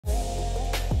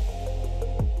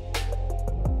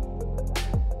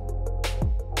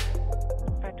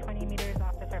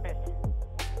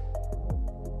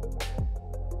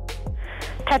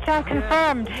Touchdown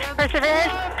confirmed.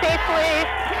 Perseverance safely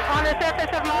on the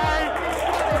surface of Mars,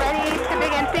 ready to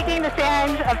begin seeking the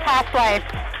sands of past life.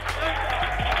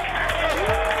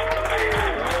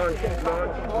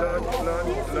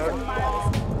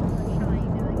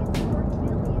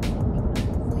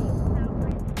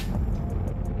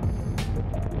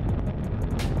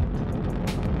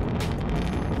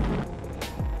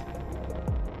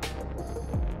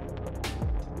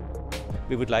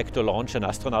 We would like to launch an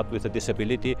astronaut with a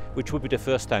disability, which would be the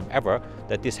first time ever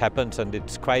that this happens, and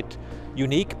it's quite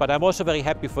unique. But I'm also very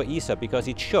happy for ESA because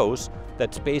it shows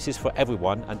that space is for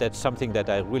everyone, and that's something that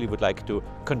I really would like to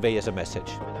convey as a message.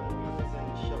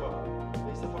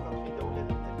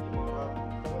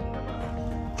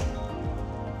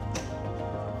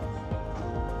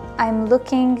 I'm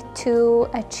looking to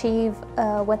achieve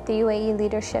what the UAE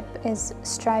leadership is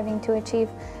striving to achieve.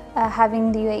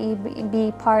 Having the UAE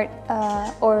be part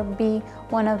or be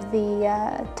one of the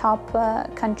top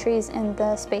countries in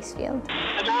the space field.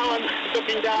 And now I'm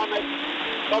looking down at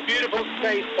a beautiful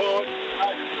spaceport.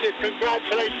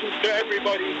 Congratulations to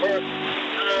everybody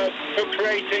for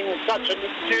creating such a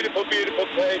beautiful, beautiful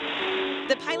place.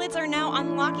 The pilots are now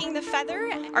unlocking the feather.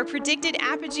 Our predicted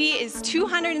apogee is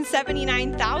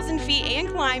 279,000 feet and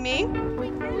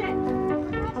climbing.